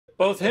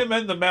Both him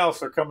and the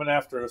mouse are coming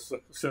after us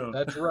soon.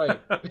 That's right.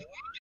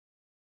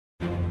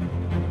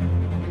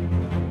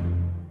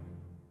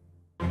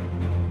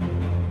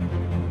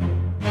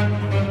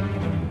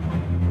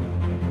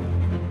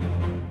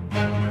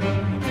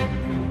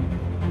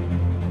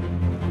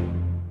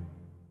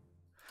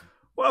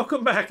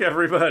 Welcome back,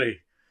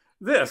 everybody.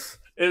 This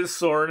is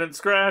Soarin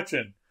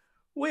Scratchin.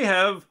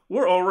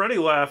 We're already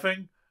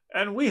laughing,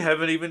 and we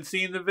haven't even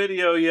seen the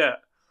video yet.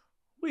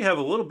 We have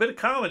a little bit of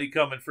comedy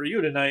coming for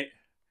you tonight.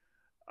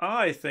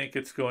 I think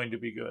it's going to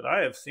be good.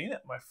 I have seen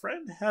it. My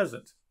friend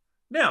hasn't.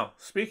 Now,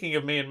 speaking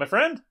of me and my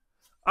friend,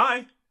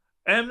 I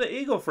am the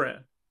Eagle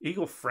Friend.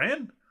 Eagle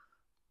Friend?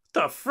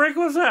 What the frick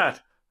was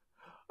that?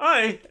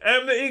 I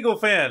am the Eagle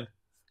Fan,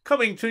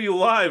 coming to you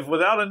live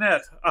without a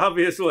net,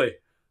 obviously.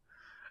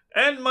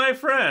 And my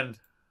friend.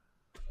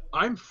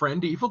 I'm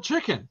Friend Evil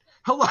Chicken.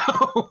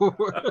 Hello.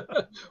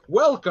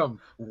 Welcome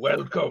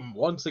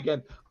once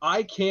again.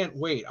 I can't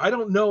wait. I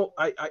don't know.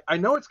 I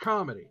know it's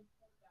comedy.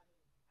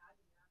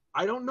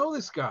 I don't know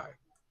this guy.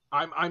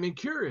 I'm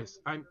curious.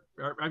 I'm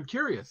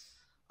curious.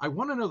 I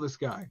want to know this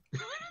guy.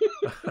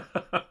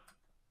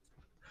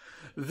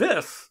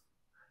 This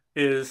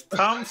is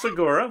Tom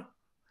Segura.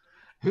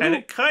 Who? And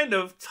it kind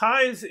of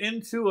ties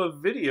into a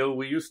video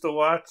we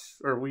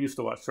watched a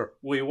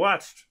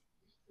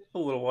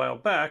little while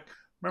back.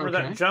 Remember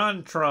that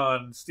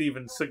JonTron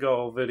Steven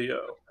Seagal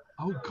video?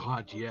 Oh,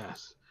 God,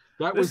 yes.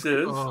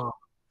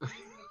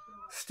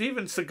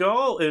 Steven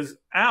Seagal is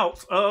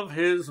out of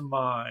his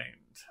mind.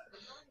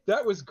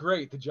 That was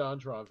great, the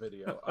JonTron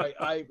video.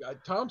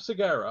 Tom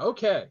Segura,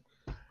 okay.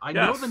 I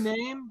know the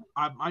name.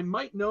 I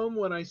might know him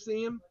when I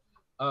see him.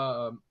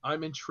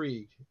 I'm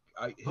intrigued.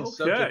 His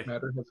subject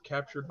matter has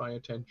captured my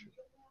attention.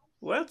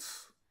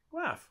 Let's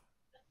laugh.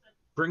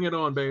 Bring it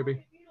on,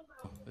 baby.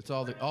 It's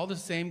all the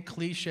same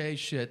cliche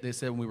shit they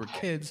said when we were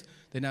kids.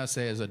 They now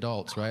say as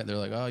adults, right? They're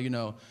like, oh,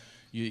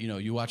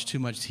 you watch too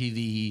much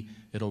TV,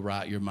 it'll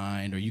rot your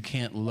mind, or you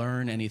can't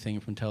learn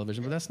anything from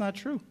television. But that's not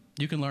true.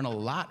 You can learn a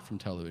lot from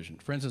television.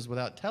 For instance,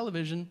 without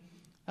television,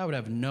 I would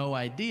have no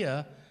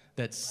idea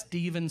that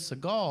Steven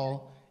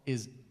Seagal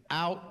is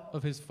out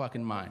of his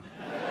fucking mind.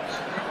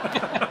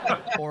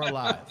 Or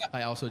alive.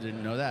 I also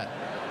didn't know that.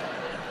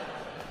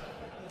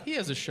 He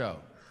has a show.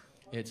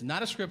 It's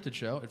not a scripted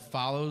show. It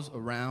follows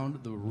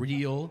around the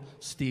real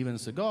Steven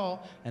Seagal,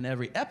 and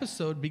every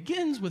episode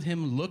begins with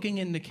him looking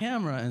in the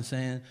camera and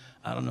saying,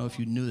 I don't know if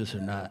you knew this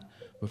or not,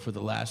 but for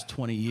the last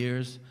 20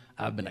 years,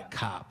 I've been a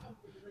cop.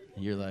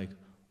 And you're like,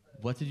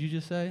 what did you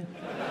just say?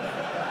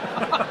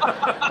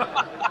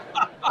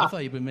 I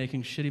thought you've been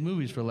making shitty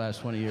movies for the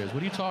last 20 years.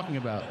 What are you talking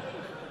about?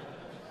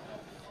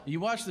 You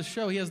watch the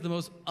show, he has the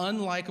most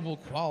unlikable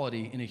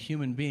quality in a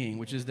human being,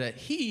 which is that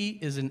he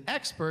is an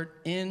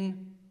expert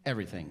in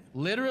everything.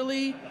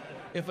 Literally,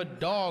 if a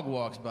dog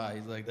walks by,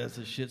 he's like, that's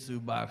a Shih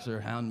Tzu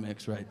boxer hound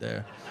mix right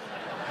there.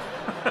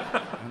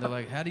 And they're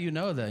like, how do you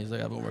know that? He's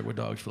like, I've been working with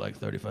dogs for like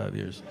 35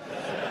 years.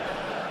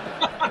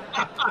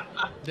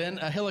 Then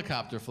a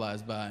helicopter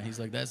flies by, and he's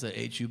like, that's a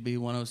HUB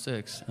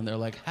 106. And they're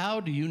like,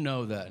 how do you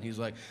know that? And he's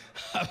like,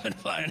 I've been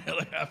flying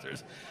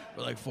helicopters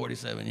for like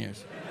 47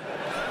 years.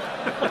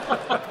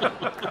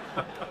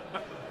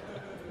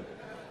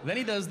 Then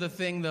he does the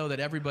thing, though, that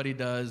everybody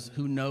does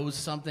who knows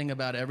something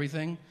about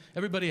everything.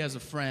 Everybody has a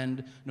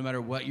friend, no matter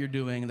what you're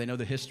doing. They know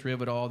the history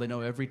of it all. They know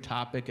every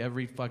topic,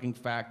 every fucking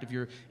fact. If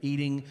you're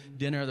eating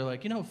dinner, they're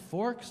like,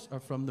 forks are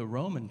from the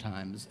Roman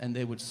times, and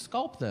they would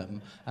sculpt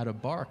them out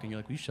of bark. And you're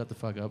like, will you shut the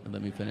fuck up and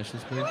let me finish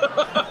this, please?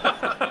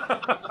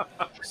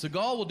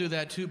 Seagal will do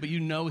that, too, but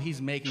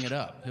he's making it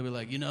up. He'll be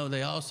like,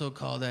 they also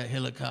call that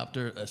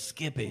helicopter a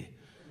skippy.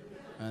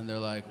 And they're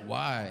like,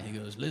 why? He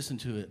goes, listen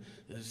to it.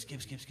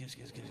 Skip, skip, skip,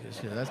 skip, skip, skip,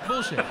 skip. That's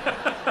bullshit.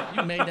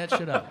 You made that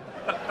shit up.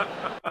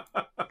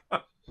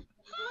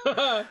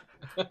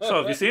 So,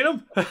 have you seen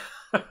him?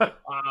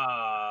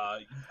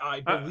 I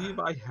believe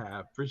I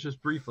have,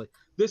 just briefly.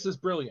 This is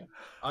brilliant.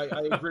 I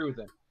agree with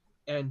him.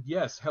 And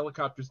yes,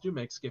 helicopters do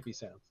make skippy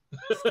sounds.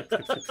 Skip,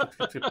 skip, skip,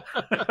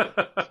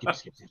 skip, skip,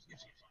 skip.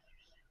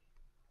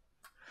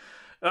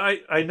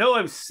 I know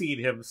I've seen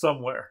him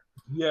somewhere.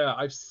 Yeah,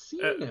 I've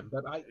seen him,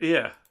 but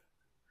Yeah.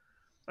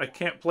 I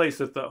can't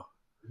place it, though.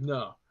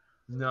 No,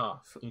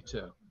 me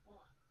too.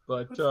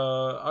 But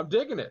I'm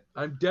digging it.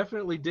 I'm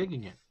definitely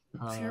digging it.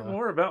 Let's hear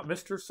more about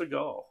Mr.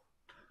 Seagal.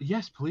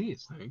 Yes,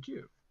 please. Thank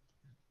you.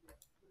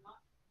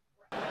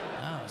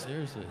 Wow,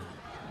 seriously.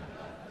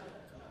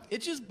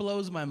 It just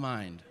blows my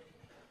mind.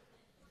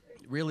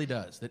 It really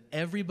does. That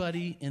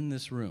everybody in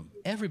this room,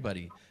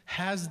 everybody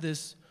has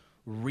this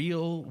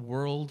real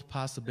world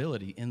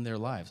possibility in their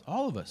lives.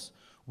 All of us.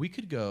 We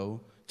could go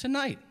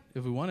tonight,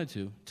 if we wanted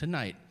to,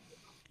 tonight.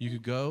 You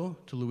could go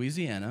to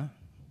Louisiana,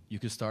 you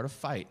could start a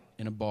fight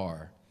in a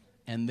bar,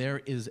 and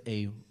there is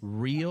a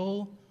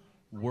real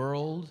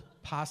world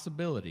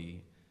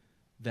possibility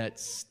that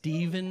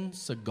Steven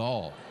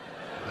Seagal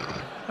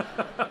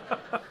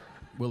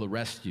will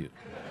arrest you.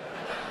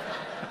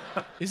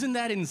 Isn't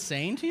that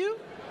insane to you?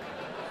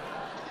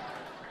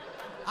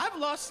 I've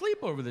lost sleep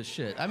over this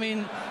shit. I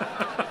mean,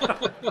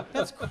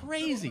 that's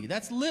crazy.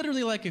 That's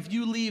literally like if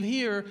you leave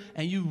here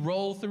and you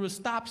roll through a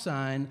stop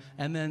sign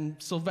and then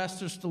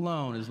Sylvester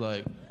Stallone is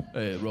like,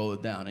 hey, roll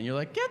it down. And you're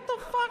like, get the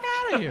fuck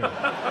out of here.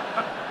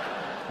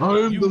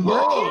 I'm the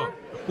law.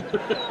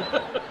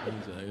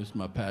 He's like, it's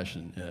my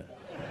passion, yeah.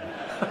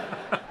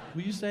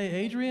 Will you say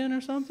Adrian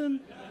or something?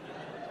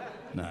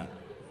 Nah.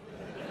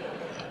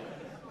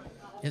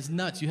 It's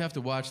nuts. You have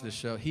to watch this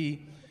show.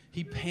 He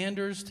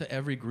panders to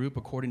every group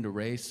according to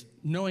race,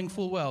 knowing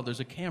full well there's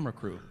a camera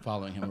crew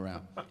following him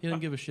around. He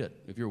doesn't give a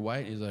shit. If you're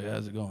white, he's like,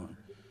 how's it going?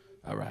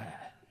 All right.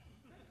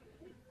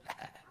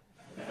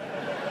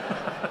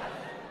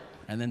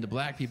 And then to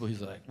black people,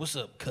 he's like, what's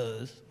up,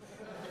 cuz?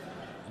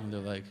 And they're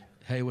like,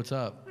 hey, what's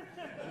up?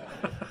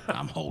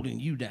 I'm holding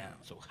you down,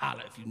 so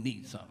holla if you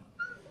need something.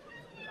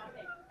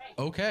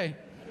 Okay.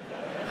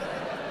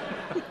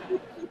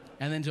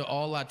 And then to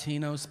all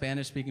Latino,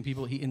 Spanish-speaking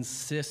people, he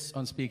insists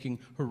on speaking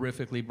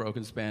horrifically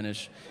broken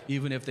Spanish,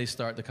 even if they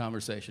start the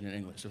conversation in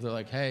English. If they're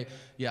like, hey,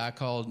 yeah, I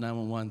called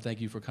 911,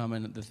 thank you for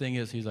coming. The thing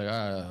is, he's like,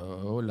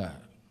 hola.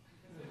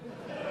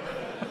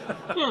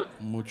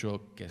 Mucho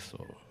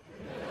queso.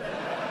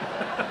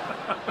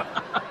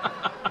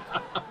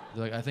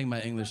 He's like, I think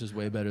my English is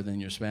way better than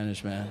your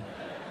Spanish, man.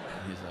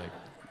 And he's like,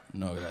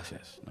 no,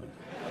 gracias. No.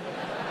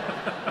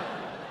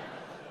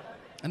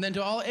 And then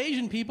to all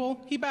Asian people,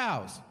 he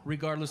bows,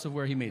 regardless of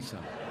where he meets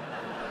them.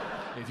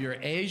 If you're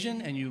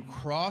Asian and you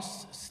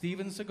cross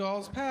Steven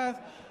Seagal's path,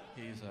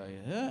 he's like,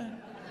 yeah.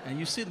 And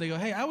you sit and they go,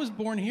 hey, I was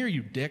born here,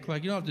 you dick.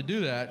 Like, you don't have to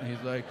do that. And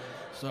he's like,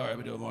 sorry, I've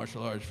been doing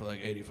martial arts for like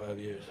 85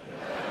 years.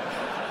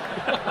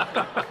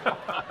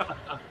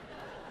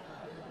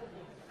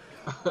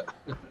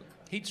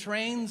 He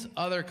trains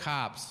other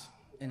cops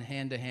in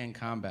hand-to-hand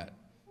combat.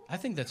 I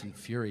think that's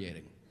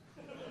infuriating.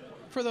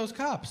 For those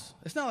cops.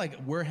 It's not like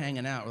we're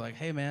hanging out. We're like,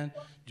 hey, man,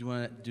 do you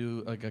want to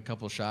do like a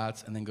couple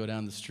shots and then go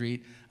down the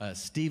street?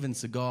 Steven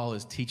Seagal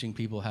is teaching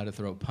people how to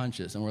throw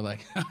punches. And we're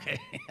like, okay,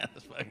 yeah,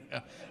 let's fucking go.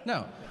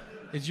 No,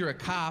 it's you're a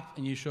cop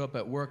and you show up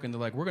at work and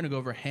they're like, we're going to go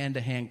over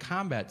hand-to-hand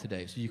combat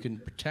today so you can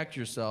protect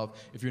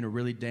yourself if you're in a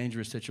really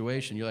dangerous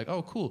situation. You're like,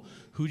 oh, cool.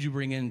 Who'd you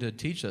bring in to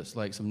teach us?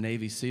 Like some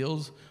Navy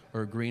SEALs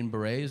or Green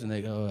Berets? And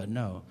they go,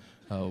 no,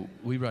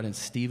 we brought in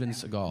Steven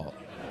Seagal.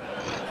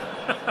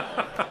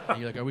 And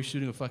you're like, are we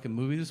shooting a fucking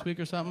movie this week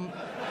or something?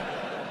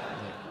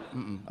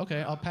 Like,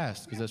 okay, I'll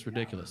pass, because that's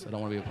ridiculous. I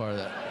don't want to be a part of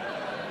that.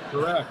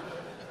 Correct.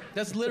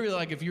 That's literally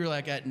like if you're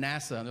like at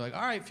NASA, and they're like,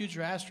 all right,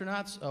 future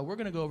astronauts, we're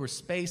going to go over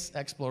space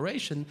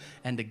exploration,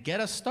 and to get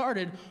us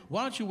started,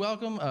 why don't you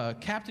welcome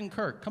Captain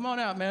Kirk? Come on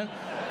out, man.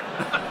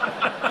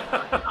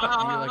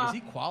 And you're like, is he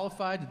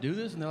qualified to do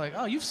this? And they're like,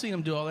 oh, you've seen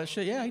him do all that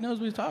shit. Yeah, he knows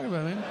what he's talking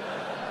about, man.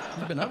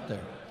 He's been up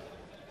there.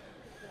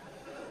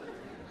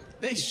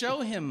 They show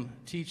him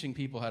teaching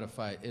people how to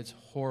fight. It's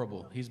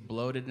horrible. He's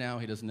bloated now.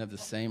 He doesn't have the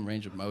same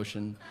range of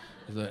motion.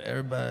 He's like,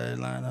 everybody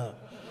line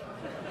up.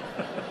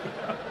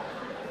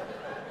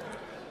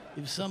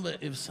 If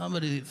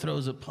somebody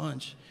throws a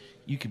punch,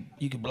 you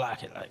could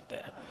block it like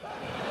that.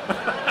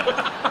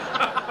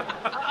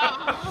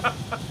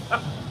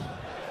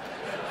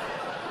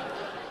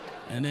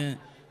 and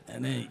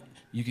then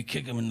you could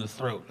kick him in the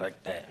throat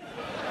like that.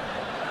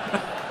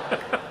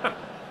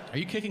 Are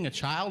you kicking a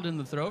child in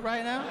the throat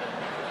right now?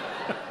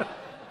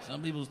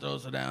 Some people's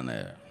throats are down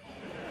there.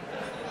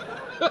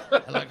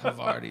 I like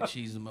Havarti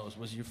cheese the most.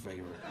 What's your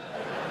favorite?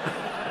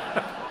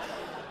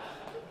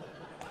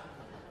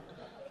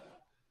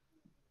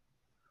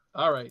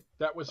 All right,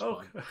 that was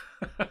fun.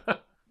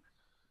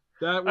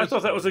 I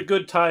thought that was a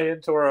good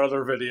tie-in to our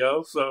other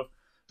video. So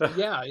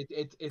yeah,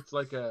 it's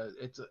like a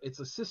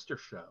sister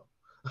show,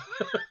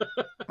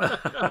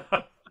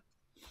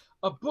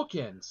 a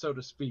bookend, so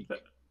to speak.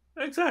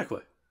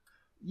 Exactly.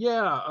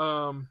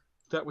 Yeah,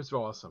 that was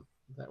awesome.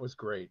 That was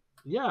great.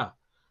 Yeah,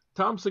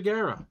 Tom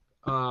Segura.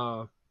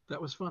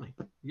 That was funny.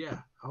 Yeah,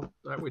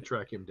 I would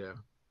track him down.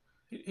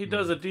 He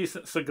does a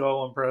decent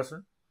Seagal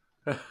impression.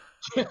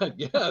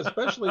 Yeah,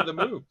 especially the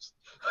moves.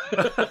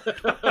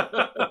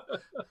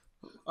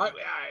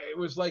 It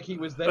was like he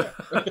was there.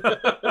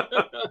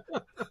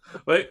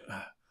 Wait,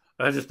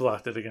 I just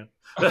blocked it again.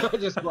 I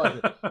just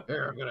blocked it.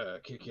 Here, I'm gonna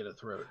kick you in the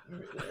throat.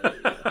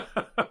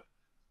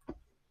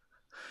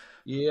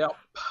 Yep.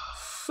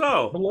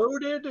 So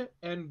bloated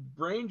and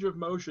range of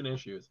motion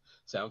issues.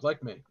 Sounds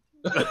like me.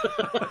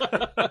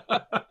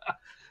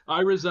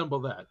 I resemble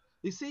that.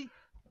 You see,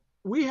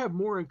 we have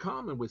more in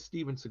common with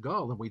Steven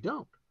Seagal than we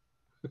don't.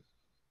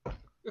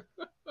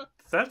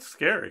 That's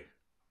scary.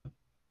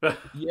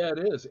 Yeah, it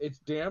is. It's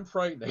damn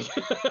frightening.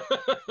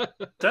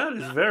 That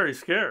is very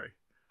scary.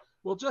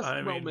 Well,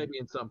 maybe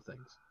in some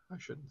things. I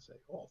shouldn't say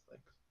all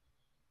things.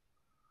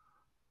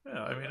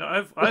 Yeah, I mean,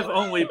 I've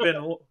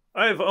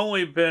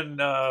only been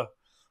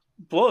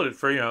bloated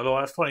for the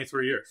last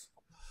 23 years.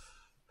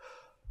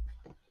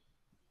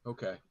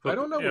 Okay, but, I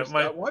don't know.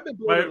 I've been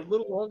bloated a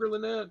little longer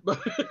than that, but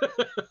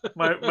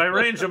my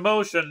range of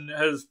motion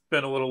has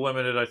been a little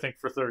limited. I think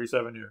for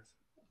 37 years.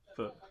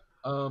 But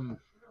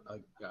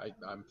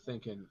I'm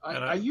thinking.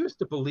 And I used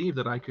to believe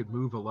that I could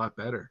move a lot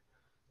better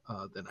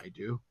than I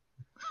do.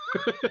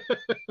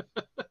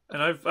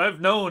 And I've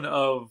known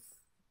of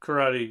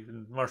karate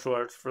and martial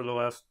arts for the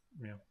last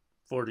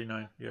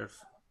 49 years.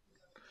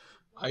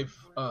 I've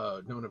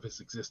known of his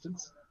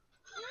existence.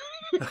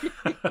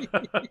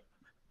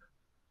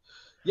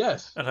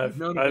 Yes, And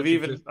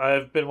existence.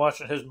 I've been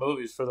watching his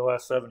movies for the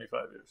last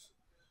 75 years.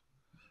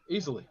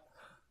 Easily.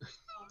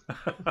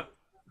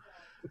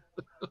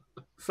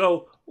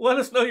 So let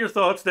us know your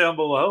thoughts down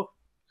below.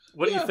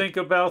 What do you think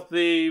about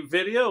the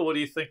video? What do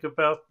you think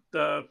about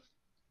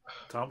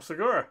Tom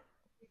Segura?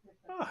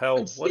 Oh,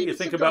 hell, what do you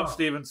think about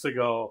Steven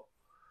Seagal?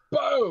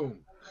 Boom!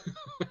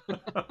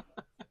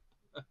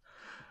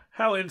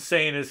 How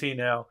insane is he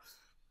now?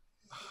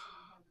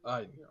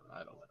 I don't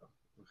know.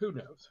 Who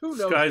knows? Who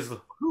knows?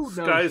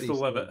 Sky's the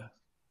limit.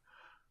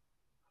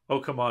 Oh,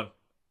 come on.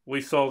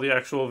 We saw the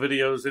actual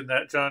videos in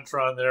that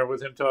JonTron there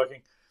with him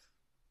talking.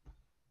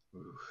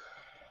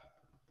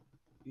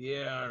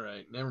 Yeah, all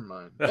right. Never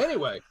mind.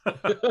 Anyway.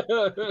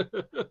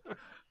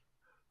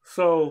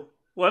 So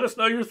let us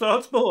know your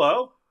thoughts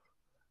below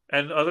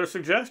and other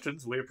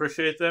suggestions. We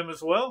appreciate them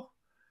as well.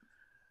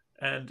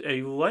 And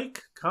a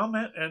like,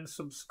 comment, and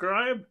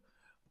subscribe,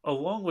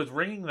 along with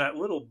ringing that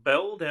little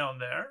bell down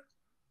there.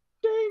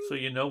 Ding. So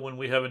you know when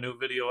we have a new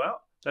video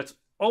out. That's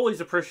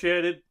always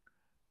appreciated.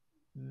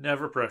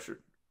 Never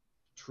pressured.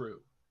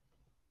 True.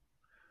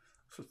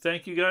 So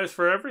thank you guys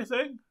for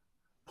everything.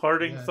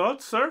 Parting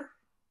thoughts, sir?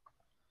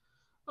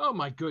 Oh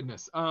my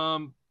goodness.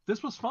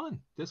 This was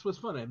fun.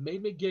 It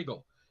made me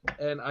giggle.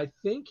 And I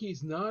think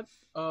he's not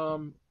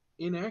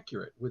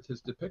inaccurate with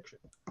his depiction.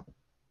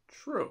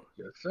 True.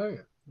 Just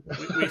saying.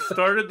 We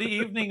started the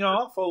evening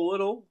off a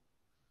little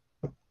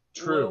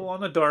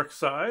on the dark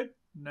side.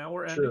 Now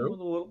we're ending with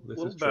a little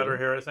better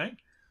here, I think.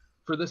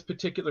 For this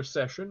particular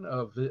session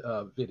of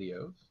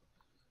videos.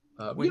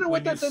 You know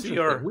what? That's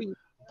interesting.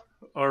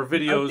 Our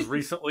videos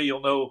recently,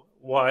 you'll know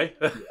why.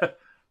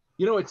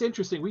 You know, it's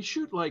interesting. We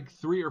shoot like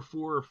 3 or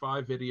 4 or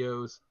 5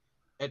 videos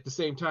at the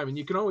same time, and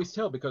you can always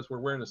tell because we're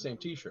wearing the same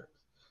T-shirt.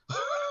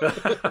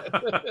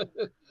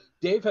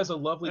 Dave has a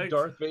lovely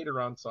Darth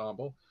Vader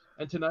ensemble,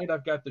 and tonight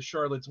I've got the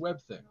Charlotte's Web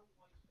thing.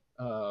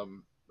 I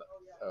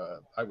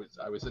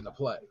was in the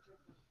play,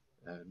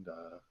 and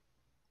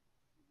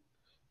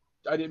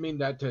I didn't mean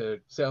that to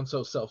sound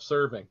so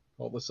self-serving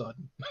all of a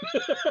sudden.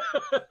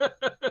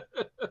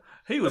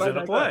 He was in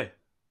a play.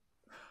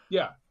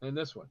 Yeah, in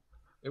this one,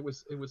 it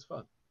was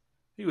fun.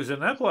 He was in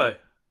that play.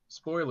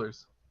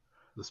 Spoilers: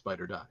 the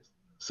spider dies.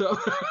 So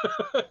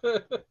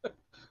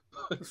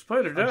the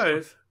spider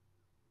dies.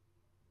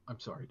 I'm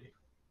sorry, Dave.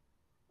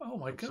 Oh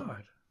my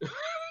God!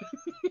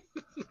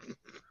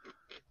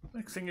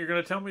 Next thing you're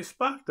going to tell me,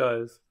 Spock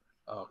dies.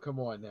 Oh, come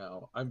on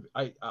now!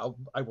 I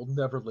will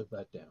never live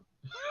that down.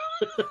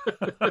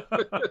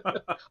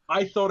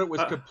 I thought it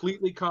was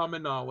completely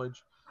common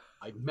knowledge.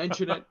 I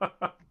mentioned it,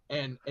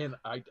 and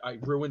I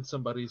ruined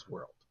somebody's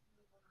world.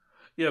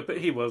 Yeah, but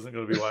he wasn't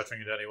going to be watching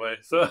it anyway,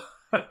 so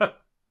I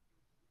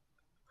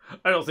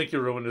don't think you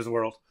ruined his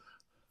world.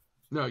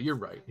 No, you're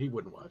right. He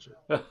wouldn't watch it.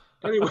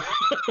 Anyway.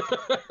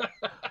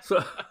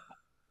 So,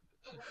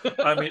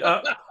 I mean,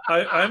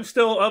 I'm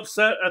still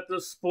upset at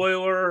the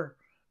spoiler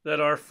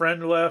that our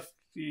friend left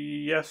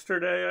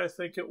yesterday, I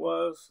think it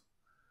was.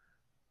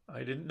 I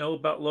didn't know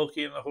about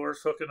Loki and the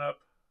horse hooking up.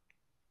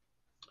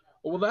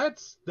 Well,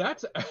 that's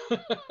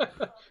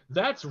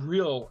that's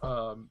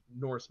real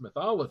Norse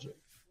mythology.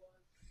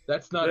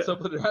 That's not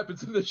something that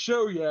happens in the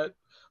show yet.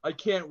 I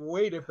can't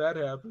wait if that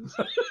happens.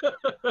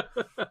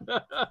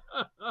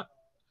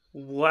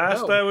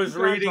 I was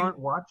reading. Aren't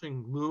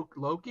watching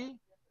Loki?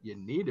 You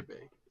need to be.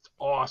 It's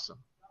awesome.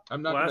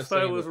 I'm not. Last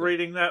I was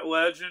reading that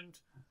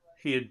legend,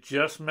 he had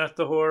just met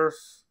the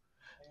horse.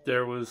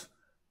 There was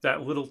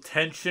that little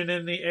tension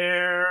in the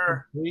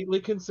air.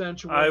 Completely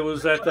consensual. I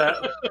was at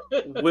that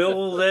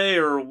will they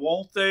or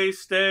won't they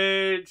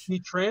stage. He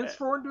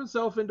transformed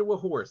himself into a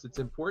horse. It's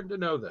important to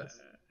know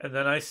this. And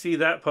then I see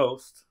that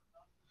post.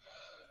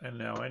 And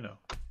now I know.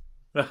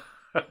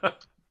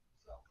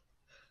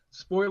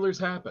 Spoilers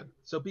happen.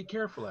 So be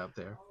careful out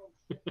there.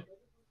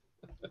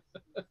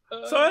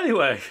 So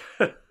anyway,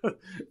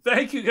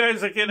 thank you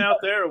guys again out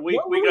there. We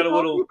got a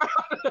little...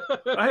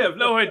 I have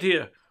no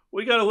idea.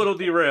 We got a little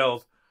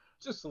derailed.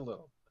 Just a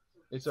little.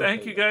 It's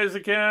Thank you guys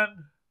again.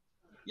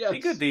 Yes. Be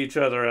good to each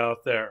other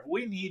out there.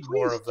 We need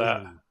more of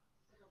that.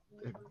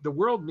 The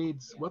world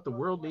needs, what the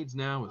world needs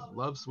now is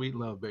love, sweet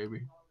love,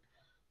 baby.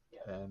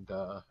 And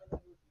I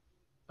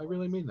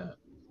really mean that.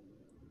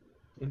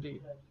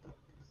 Indeed.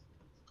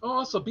 Oh,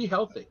 also be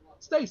healthy.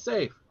 Stay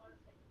safe.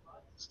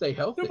 Stay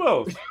healthy. Do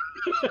both.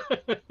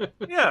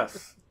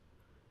 Yes.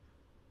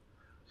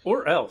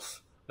 Or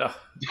else. No.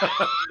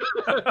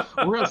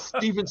 Or else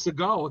Steven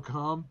Seagal will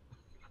come.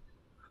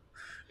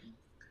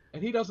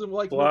 And he doesn't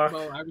like milk.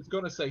 Well, I was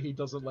going to say he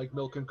doesn't like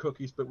milk and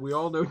cookies, but we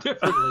all know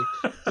differently.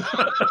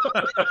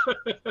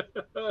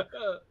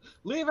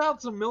 Leave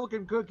out some milk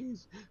and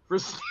cookies for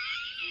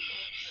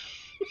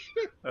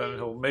and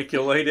he'll make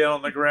you lay down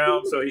on the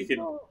ground so he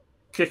can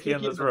kick you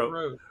in the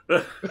throat.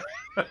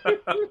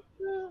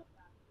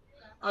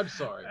 I'm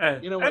sorry.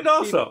 And, you know what? and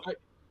also,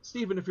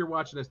 Steven, if you're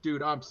watching this,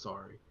 dude, I'm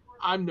sorry.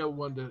 I'm no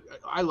one to.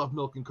 I love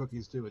milk and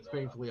cookies too. It's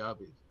painfully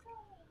obvious.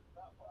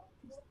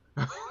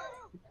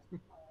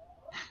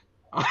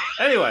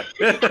 anyway.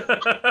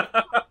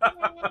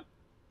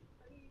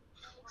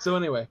 So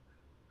anyway,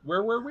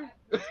 where were we?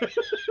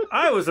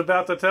 I was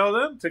about to tell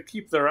them to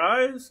keep their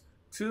eyes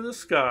to the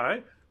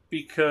sky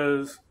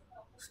because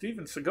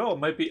Steven Seagal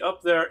might be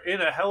up there in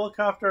a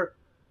helicopter,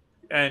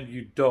 and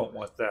you don't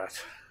want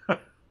that.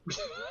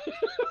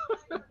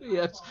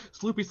 Yes,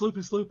 Sloopy,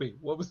 Sloopy, Sloopy.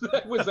 What was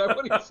that? Was that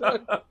what he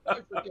said?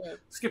 I forget.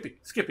 Skippy.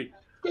 Skip.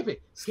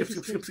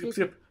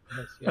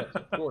 Yes,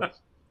 of course.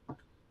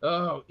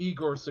 Oh,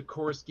 Igor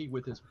Sikorsky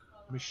with his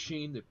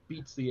machine that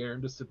beats the air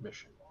into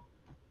submission.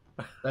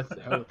 That's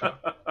the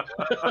helicopter.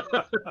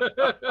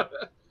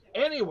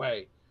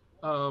 Anyway,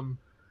 and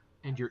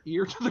your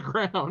ear to the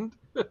ground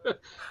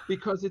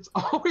because it's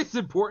always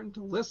important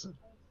to listen.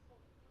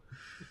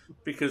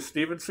 Because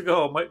Steven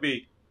Seagal might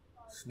be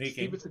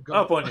sneaking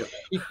up on you.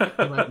 He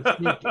might be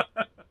sneaking.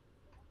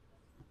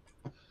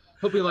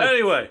 He'll be like,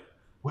 anyway,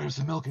 where's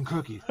the milk and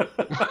cookies?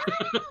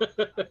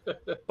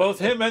 both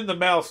him and the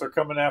mouse are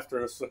coming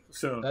after us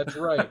soon. That's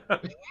right.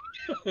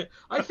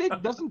 I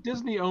think, doesn't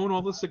Disney own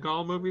all the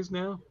Seagal movies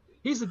now?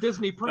 He's a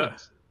Disney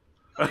prince.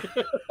 He's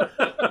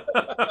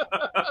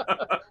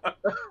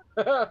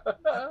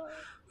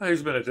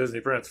been a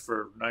Disney prince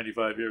for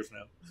 95 years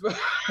now.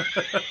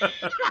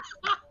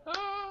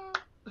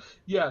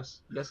 Yes,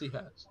 he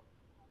has.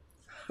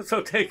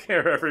 So take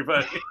care,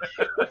 everybody.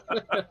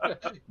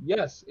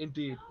 Yes,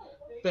 indeed.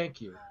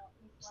 Thank you.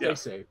 Stay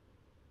safe.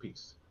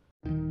 Peace.